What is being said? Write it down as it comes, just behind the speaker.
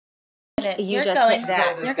You just hit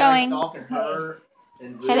that. You're going.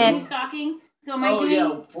 Hit it. Stalking. So am I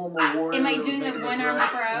doing? Am I doing the one arm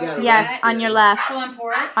crow? Yes, on your left. Full on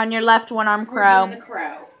pork. On your left, one arm We're crow. doing the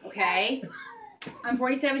crow. Okay. I'm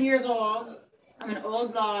 47 years old. I'm an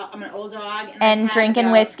old dog. And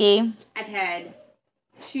drinking whiskey. I've had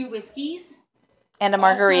 2 whiskeys. And a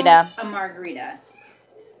margarita. Also, a margarita.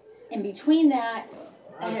 In between that,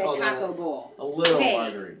 I had a taco bowl. A little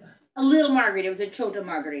margarita. A little margarita. It was a chota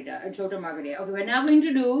margarita. Okay, we're now going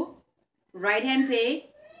to do right hand play,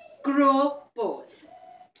 crow pose.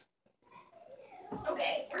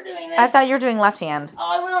 Okay, we're doing this. I thought you were doing left hand.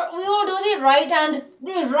 Oh, we will do the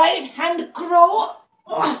right hand crow.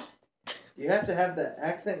 Oh. You have to have the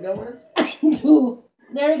accent going? I do.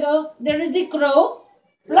 There we go. There is the crow.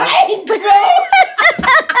 Right crow.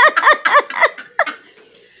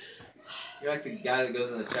 You're like the guy that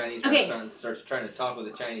goes in the Chinese restaurant and starts trying to talk with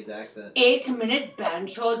a Chinese accent. 8-minute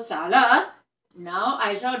banchod sala. Now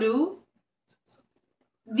I shall do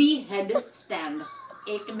the headstand.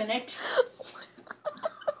 8 minute.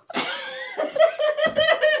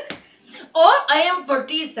 Or I am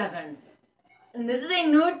 47. And this is a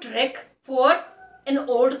new trick for an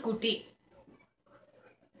old kutti.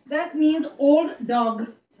 That means old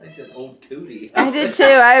dog. I said old cootie. I did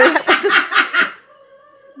too.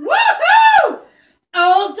 Woohoo!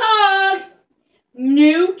 Old dog.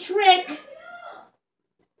 New trick.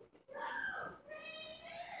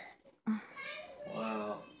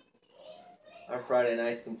 Wow. Our Friday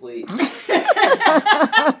night's complete. So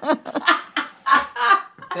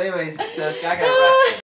anyways, so this guy got arrested.